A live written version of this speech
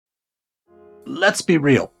Let's be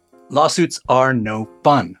real. Lawsuits are no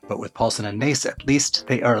fun, but with Paulson and Nace, at least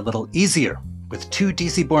they are a little easier. With two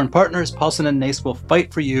DC-born partners, Paulson and Nace will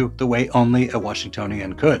fight for you the way only a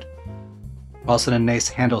Washingtonian could. Paulson and Nace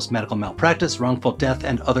handles medical malpractice, wrongful death,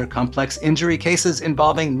 and other complex injury cases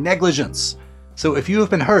involving negligence. So if you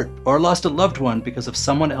have been hurt or lost a loved one because of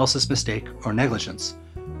someone else's mistake or negligence,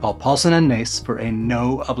 call Paulson and Nace for a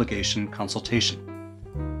no-obligation consultation.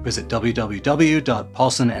 Visit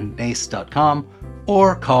www.paulsonandnace.com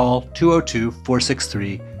or call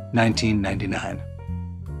 202-463-1999.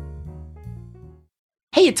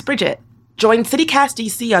 Hey, it's Bridget. Join CityCast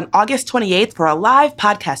DC on August 28th for a live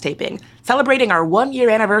podcast taping, celebrating our 1-year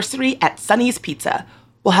anniversary at Sonny's Pizza.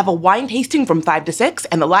 We'll have a wine tasting from 5 to 6,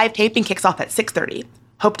 and the live taping kicks off at 6:30.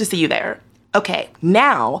 Hope to see you there. Okay,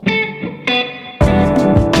 now...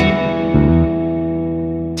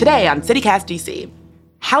 Today on CityCast DC.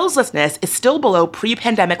 Houselessness is still below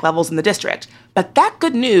pre-pandemic levels in the district, but that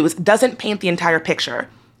good news doesn't paint the entire picture,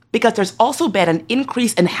 because there's also been an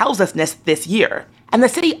increase in houselessness this year, and the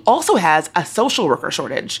city also has a social worker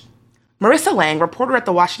shortage. Marissa Lang, reporter at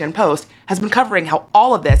the Washington Post, has been covering how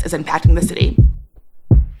all of this is impacting the city.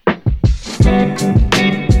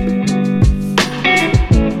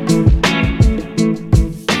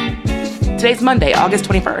 Today's Monday, August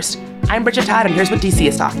 21st. I'm Bridget Todd, and here's what DC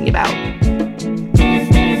is talking about.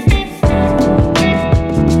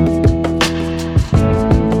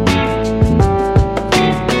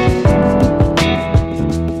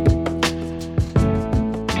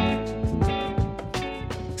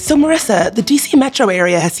 So Marissa, the DC metro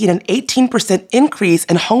area has seen an 18% increase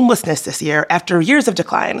in homelessness this year after years of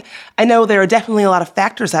decline. I know there are definitely a lot of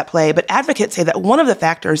factors at play, but advocates say that one of the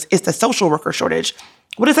factors is the social worker shortage.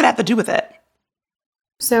 What does it have to do with it?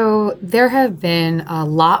 So there have been a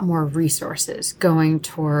lot more resources going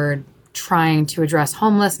toward trying to address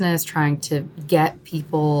homelessness, trying to get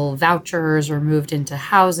people vouchers or moved into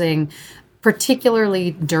housing,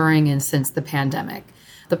 particularly during and since the pandemic.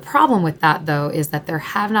 The problem with that, though, is that there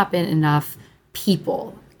have not been enough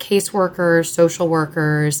people, caseworkers, social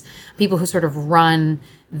workers, people who sort of run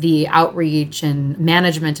the outreach and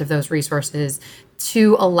management of those resources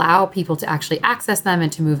to allow people to actually access them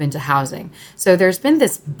and to move into housing. So there's been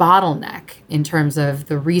this bottleneck in terms of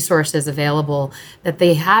the resources available that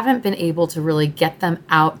they haven't been able to really get them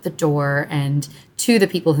out the door and to the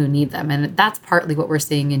people who need them. And that's partly what we're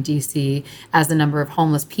seeing in DC as the number of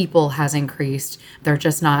homeless people has increased. They're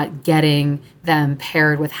just not getting them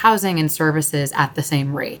paired with housing and services at the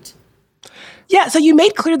same rate. Yeah, so you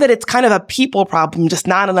made clear that it's kind of a people problem, just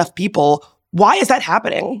not enough people. Why is that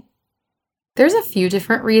happening? There's a few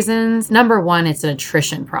different reasons. Number one, it's an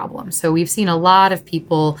attrition problem. So we've seen a lot of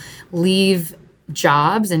people leave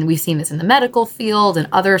jobs, and we've seen this in the medical field and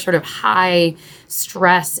other sort of high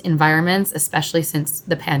stress environments, especially since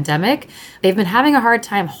the pandemic. They've been having a hard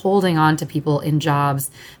time holding on to people in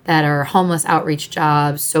jobs that are homeless outreach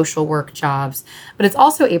jobs, social work jobs, but it's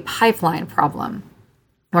also a pipeline problem,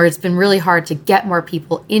 where it's been really hard to get more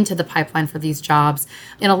people into the pipeline for these jobs.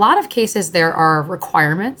 In a lot of cases, there are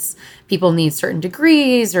requirements. People need certain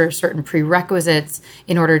degrees or certain prerequisites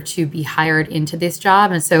in order to be hired into this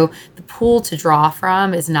job. And so the pool to draw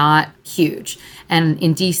from is not huge. And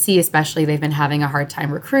in DC especially, they've been having a hard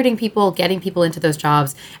time recruiting people, getting people into those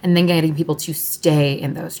jobs, and then getting people to stay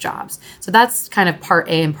in those jobs. So that's kind of part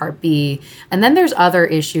A and part B. And then there's other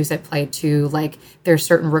issues at play too, like there's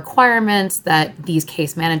certain requirements that these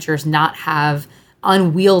case managers not have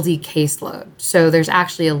unwieldy caseload. So there's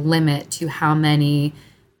actually a limit to how many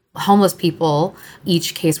homeless people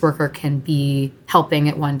each caseworker can be helping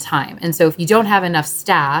at one time. And so if you don't have enough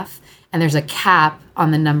staff and there's a cap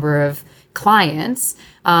on the number of clients,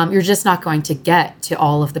 you're just not going to get to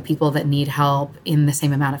all of the people that need help in the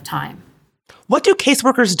same amount of time. What do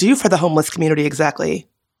caseworkers do for the homeless community exactly?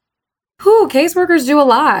 Caseworkers do a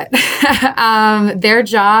lot. Their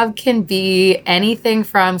job can be anything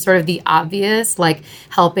from sort of the obvious, like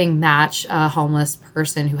helping match a homeless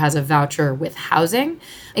person who has a voucher with housing.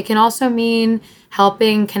 It can also mean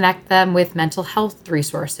helping connect them with mental health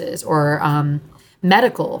resources or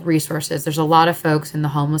medical resources. There's a lot of folks in the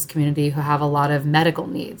homeless community who have a lot of medical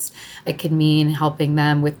needs. It could mean helping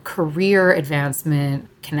them with career advancement,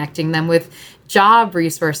 connecting them with job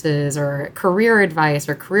resources or career advice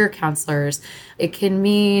or career counselors. It can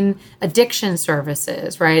mean addiction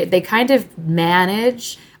services, right? They kind of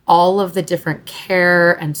manage all of the different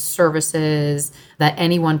care and services that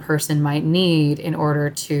any one person might need in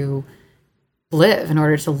order to live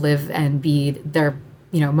and be their,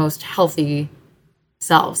 most healthy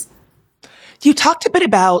selves. You talked a bit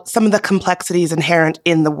about some of the complexities inherent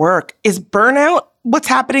in the work. Is burnout what's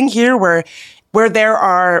happening here where there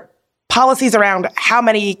are policies around how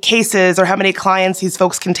many cases or how many clients these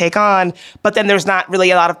folks can take on, but then there's not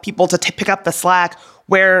really a lot of people to pick up the slack,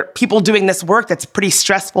 where people doing this work that's pretty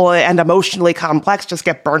stressful and emotionally complex just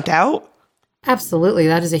get burnt out? Absolutely.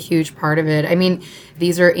 That is a huge part of it. I mean,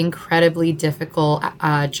 these are incredibly difficult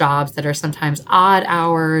jobs that are sometimes odd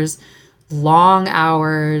hours, long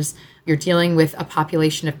hours. You're dealing with a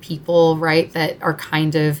population of people, right, that are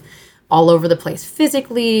kind of all over the place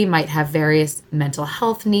physically, might have various mental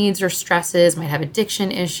health needs or stresses, might have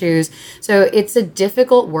addiction issues. So it's a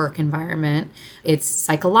difficult work environment. It's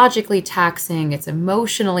psychologically taxing. It's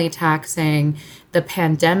emotionally taxing. The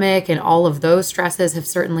pandemic and all of those stresses have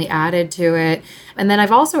certainly added to it. And then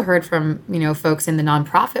I've also heard from, folks in the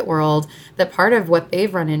nonprofit world that part of what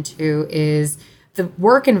they've run into is the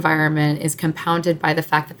work environment is compounded by the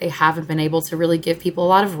fact that they haven't been able to really give people a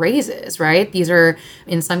lot of raises, right? These are,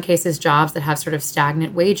 in some cases, jobs that have sort of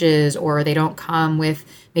stagnant wages, or they don't come with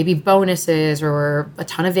maybe bonuses or a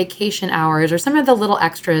ton of vacation hours or some of the little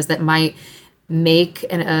extras that might make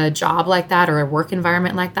a job like that or a work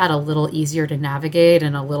environment like that a little easier to navigate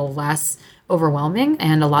and a little less overwhelming.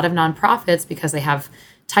 And a lot of nonprofits, because they have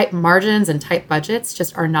tight margins and tight budgets,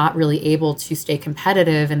 just are not really able to stay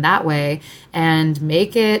competitive in that way and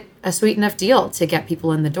make it a sweet enough deal to get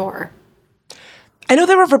people in the door. I know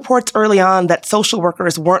there were reports early on that social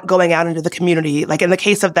workers weren't going out into the community, like in the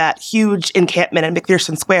case of that huge encampment in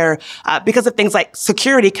McPherson Square, because of things like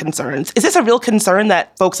security concerns. Is this a real concern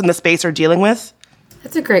that folks in the space are dealing with?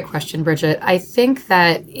 That's a great question, Bridget. I think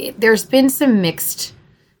that there's been some mixed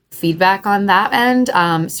feedback on that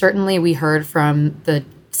end. Certainly, we heard from the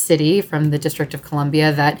city, from the District of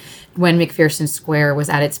Columbia, that when McPherson Square was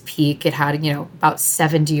at its peak, it had, about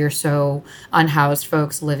 70 or so unhoused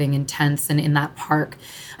folks living in tents and in that park.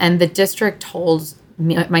 And the district told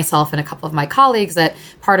myself and a couple of my colleagues that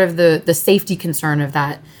part of the safety concern of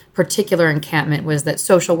that particular encampment was that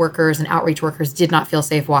social workers and outreach workers did not feel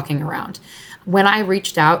safe walking around. When I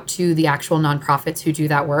reached out to the actual nonprofits who do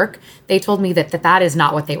that work, they told me that is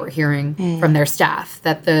not what they were hearing from their staff,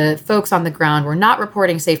 that the folks on the ground were not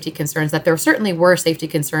reporting safety concerns, that there certainly were safety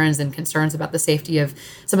concerns and concerns about the safety of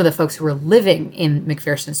some of the folks who were living in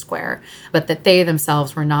McPherson Square, but that they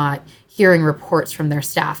themselves were not hearing reports from their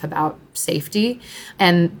staff about safety.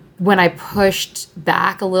 And when I pushed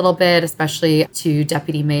back a little bit, especially to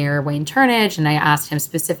Deputy Mayor Wayne Turnage, and I asked him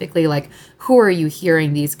specifically, who are you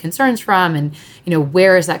hearing these concerns from? And,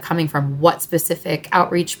 where is that coming from? What specific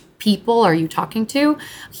outreach people are you talking to?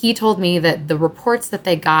 He told me that the reports that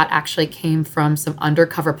they got actually came from some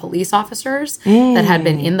undercover police officers that had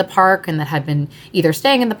been in the park and that had been either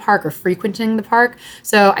staying in the park or frequenting the park.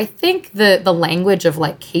 So I think the language of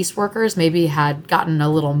caseworkers maybe had gotten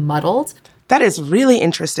a little muddled. That is really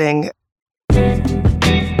interesting.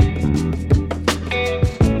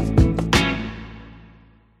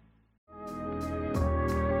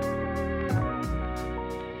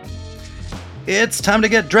 It's time to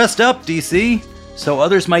get dressed up, DC. So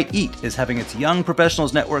Others Might Eat is having its Young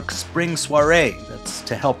Professionals Network Spring Soiree. That's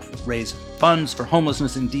to help raise funds for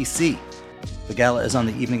homelessness in DC. The gala is on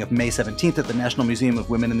the evening of May 17th at the National Museum of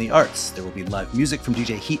Women in the Arts. There will be live music from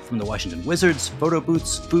DJ Heat from the Washington Wizards, photo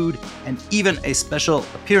booths, food, and even a special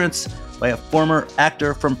appearance by a former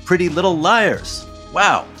actor from Pretty Little Liars.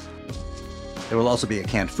 Wow! There will also be a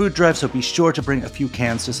canned food drive, so be sure to bring a few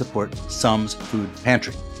cans to support Sum's Food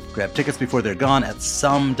Pantry. Grab tickets before they're gone at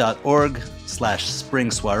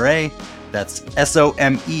sum.org/spring soiree. That's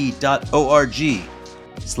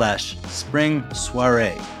some.org/spring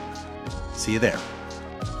soiree. See you there.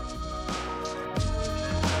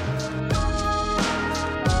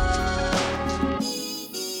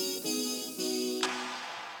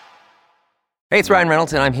 Hey, it's Ryan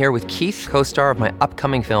Reynolds, and I'm here with Keith, co-star of my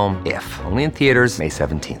upcoming film, If, only in theaters May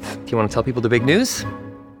 17th. Do you want to tell people the big news?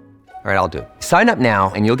 All right, I'll do it. Sign up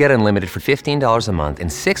now and you'll get unlimited for $15 a month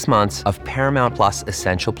and 6 months of Paramount Plus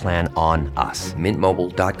Essential Plan on us.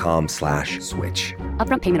 MintMobile.com/switch.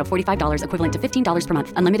 Upfront payment of $45 equivalent to $15 per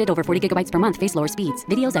month. Unlimited over 40 gigabytes per month. Face lower speeds.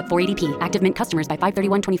 Videos at 480p. Active Mint customers by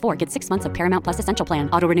 531.24 get 6 months of Paramount Plus Essential Plan.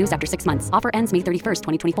 Auto renews after 6 months. Offer ends May 31st,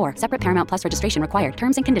 2024. Separate Paramount Plus registration required.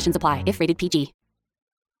 Terms and conditions apply if rated PG.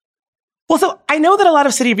 Well, so I know that a lot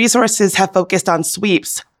of city resources have focused on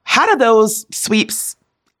sweeps. How do those sweeps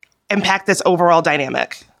impact this overall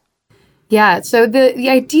dynamic? Yeah, so the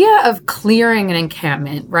idea of clearing an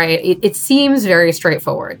encampment, right, it seems very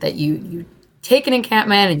straightforward that you take an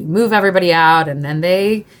encampment and you move everybody out and then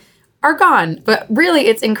they are gone. But really,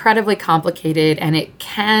 it's incredibly complicated and it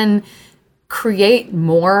can create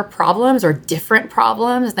more problems or different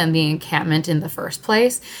problems than the encampment in the first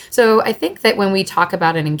place. So I think that when we talk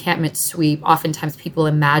about an encampment sweep, oftentimes people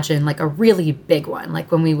imagine like a really big one,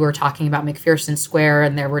 like when we were talking about McPherson Square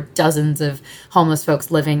and there were dozens of homeless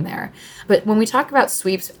folks living there. But when we talk about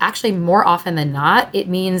sweeps, actually more often than not, it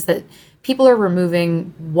means that people are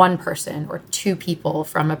removing one person or two people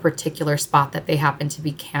from a particular spot that they happen to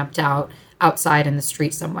be camped outside in the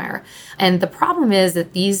street somewhere. And the problem is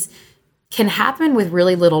that these can happen with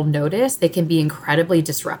really little notice. They can be incredibly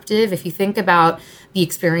disruptive. If you think about the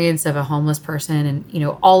experience of a homeless person and,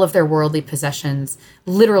 all of their worldly possessions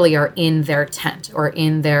literally are in their tent or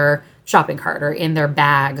in their shopping cart or in their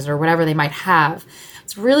bags or whatever they might have,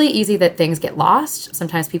 it's really easy that things get lost.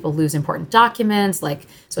 Sometimes people lose important documents like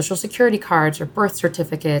social security cards or birth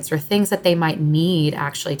certificates or things that they might need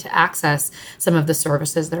actually to access some of the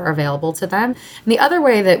services that are available to them. And the other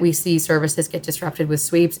way that we see services get disrupted with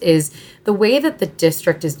sweeps is the way that the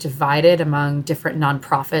district is divided among different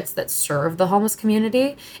nonprofits that serve the homeless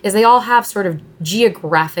community is they all have sort of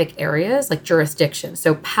geographic areas like jurisdictions.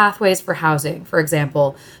 So Pathways for Housing, for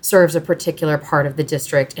example, serves a particular part of the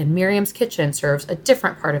district, and Miriam's Kitchen serves a different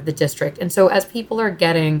part of the district. And so as people are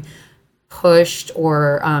getting pushed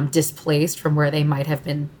or displaced from where they might have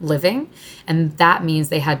been living, and that means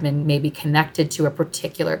they had been maybe connected to a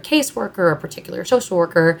particular caseworker or a particular social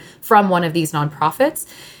worker from one of these nonprofits,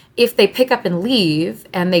 if they pick up and leave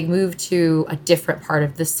and they move to a different part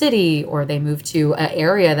of the city or they move to an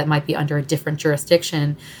area that might be under a different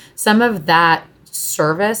jurisdiction, some of that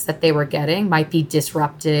service that they were getting might be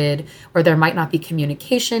disrupted, or there might not be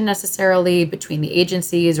communication necessarily between the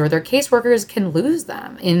agencies, or their caseworkers can lose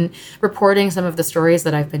them. In reporting some of the stories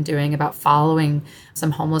that I've been doing about following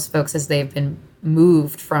some homeless folks as they've been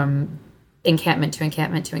moved from encampment to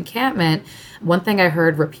encampment to encampment, one thing I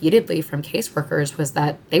heard repeatedly from caseworkers was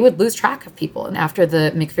that they would lose track of people. And after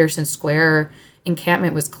the McPherson Square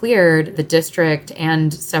encampment was cleared, the district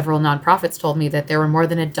and several nonprofits told me that there were more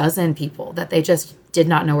than a dozen people that they just did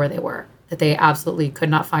not know where they were, that they absolutely could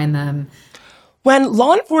not find them. When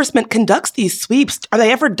law enforcement conducts these sweeps, are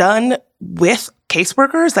they ever done with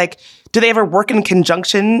caseworkers? Like, do they ever work in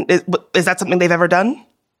conjunction? Is that something they've ever done?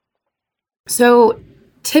 So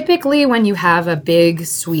typically when you have a big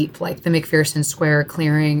sweep like the McPherson Square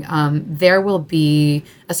clearing, there will be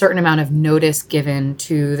a certain amount of notice given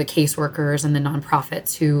to the caseworkers and the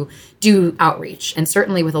nonprofits who do outreach. And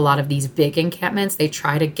certainly with a lot of these big encampments, they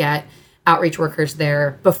try to get outreach workers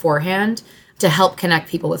there beforehand to help connect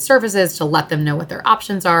people with services, to let them know what their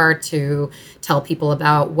options are, to tell people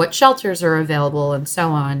about what shelters are available and so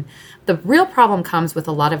on. The real problem comes with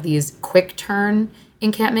a lot of these quick turn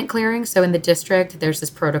encampment clearing. So in the district, there's this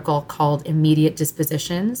protocol called immediate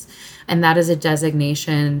dispositions, and that is a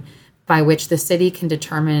designation by which the city can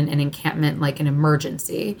determine an encampment like an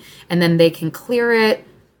emergency, and then they can clear it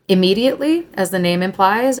immediately, as the name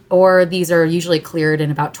implies, or these are usually cleared in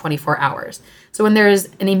about 24 hours. So when there's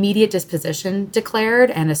an immediate disposition declared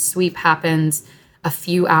and a sweep happens a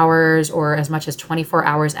few hours or as much as 24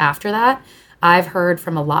 hours after that, I've heard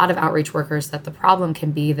from a lot of outreach workers that the problem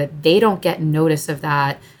can be that they don't get notice of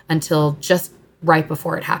that until just right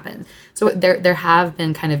before it happens. So there have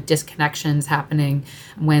been kind of disconnections happening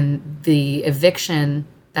when the eviction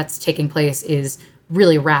that's taking place is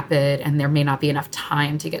really rapid and there may not be enough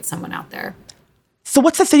time to get someone out there. So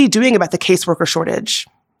what's the city doing about the caseworker shortage?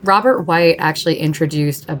 Robert White actually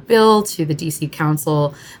introduced a bill to the DC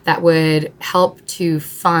Council that would help to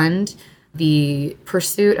fund the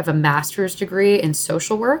pursuit of a master's degree in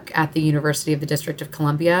social work at the University of the District of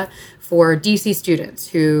Columbia for DC students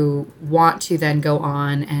who want to then go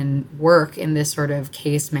on and work in this sort of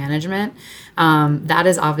case management. That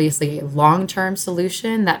is obviously a long-term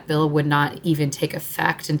solution. That bill would not even take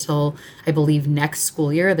effect until, I believe, next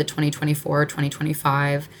school year, the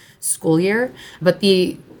 2024-2025 school year. But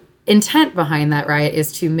the intent behind that, right,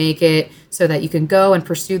 is to make it so that you can go and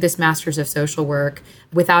pursue this master's of social work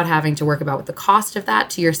without having to work about the cost of that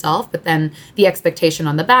to yourself. But then the expectation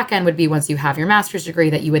on the back end would be once you have your master's degree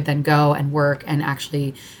that you would then go and work and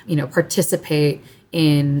actually, participate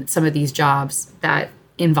in some of these jobs that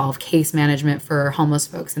involve case management for homeless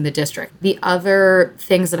folks in the district. The other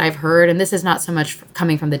things that I've heard, and this is not so much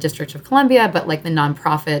coming from the District of Columbia, but like the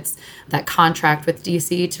nonprofits that contract with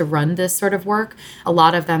DC to run this sort of work, a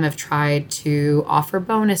lot of them have tried to offer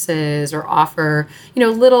bonuses or offer,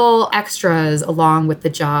 little extras along with the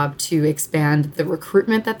job to expand the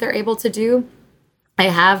recruitment that they're able to do. I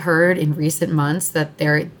have heard in recent months that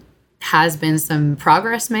has been some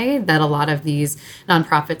progress made, that a lot of these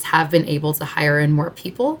nonprofits have been able to hire in more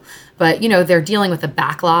people. But, they're dealing with a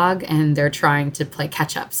backlog and they're trying to play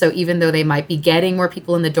catch up. So even though they might be getting more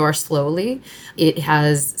people in the door slowly, it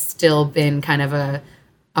has still been kind of a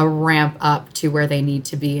ramp up to where they need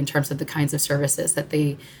to be in terms of the kinds of services that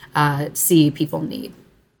they see people need.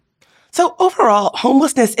 So overall,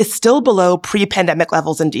 homelessness is still below pre-pandemic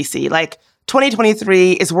levels in DC.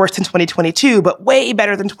 2023 is worse than 2022, but way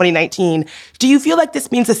better than 2019. Do you feel like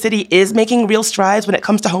this means the city is making real strides when it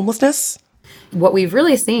comes to homelessness? What we've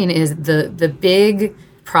really seen is the big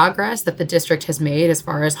progress that the district has made as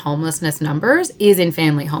far as homelessness numbers is in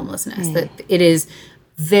family homelessness. That it is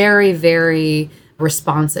very, very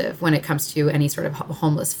responsive when it comes to any sort of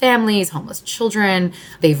homeless families, homeless children.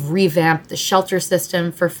 They've revamped the shelter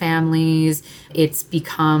system for families. It's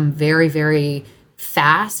become very, very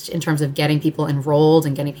fast in terms of getting people enrolled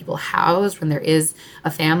and getting people housed when there is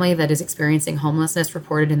a family that is experiencing homelessness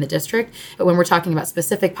reported in the district. But when we're talking about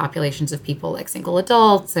specific populations of people like single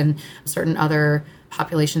adults and certain other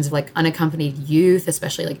populations of unaccompanied youth,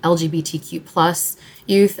 especially LGBTQ plus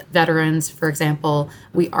youth, veterans, for example,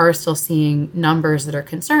 we are still seeing numbers that are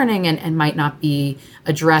concerning and might not be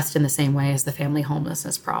addressed in the same way as the family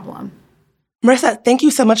homelessness problem. Marissa, thank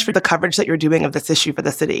you so much for the coverage that you're doing of this issue for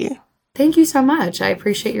the city. Thank you so much. I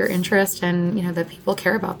appreciate your interest and, that people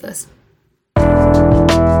care about this.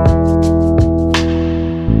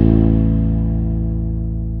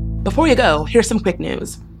 Before you go, here's some quick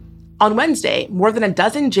news. On Wednesday, more than a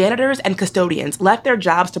dozen janitors and custodians left their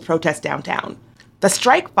jobs to protest downtown. The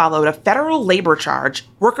strike followed a federal labor charge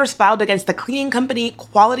workers filed against the cleaning company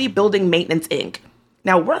Quality Building Maintenance, Inc.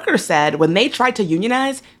 Now, workers said when they tried to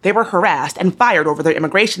unionize, they were harassed and fired over their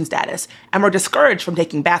immigration status and were discouraged from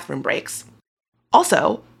taking bathroom breaks.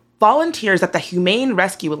 Also, volunteers at the Humane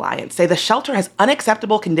Rescue Alliance say the shelter has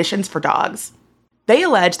unacceptable conditions for dogs. They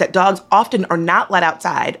allege that dogs often are not let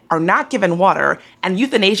outside, are not given water, and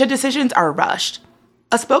euthanasia decisions are rushed.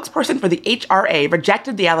 A spokesperson for the HRA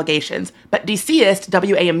rejected the allegations, but DCist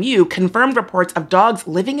WAMU confirmed reports of dogs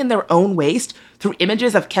living in their own waste through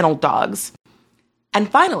images of kenneled dogs. And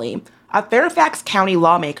finally, a Fairfax County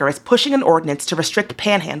lawmaker is pushing an ordinance to restrict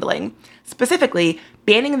panhandling, specifically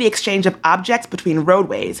banning the exchange of objects between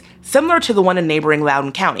roadways, similar to the one in neighboring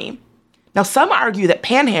Loudoun County. Now, some argue that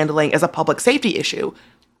panhandling is a public safety issue.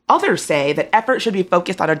 Others say that efforts should be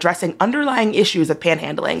focused on addressing underlying issues of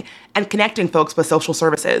panhandling and connecting folks with social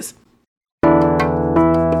services.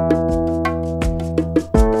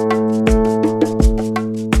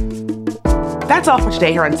 That's all for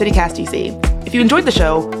today here on CityCast DC. If you enjoyed the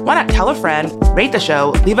show, why not tell a friend, rate the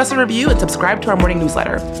show, leave us a review, and subscribe to our morning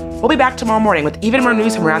newsletter. We'll be back tomorrow morning with even more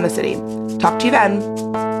news from around the city. Talk to you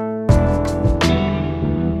then.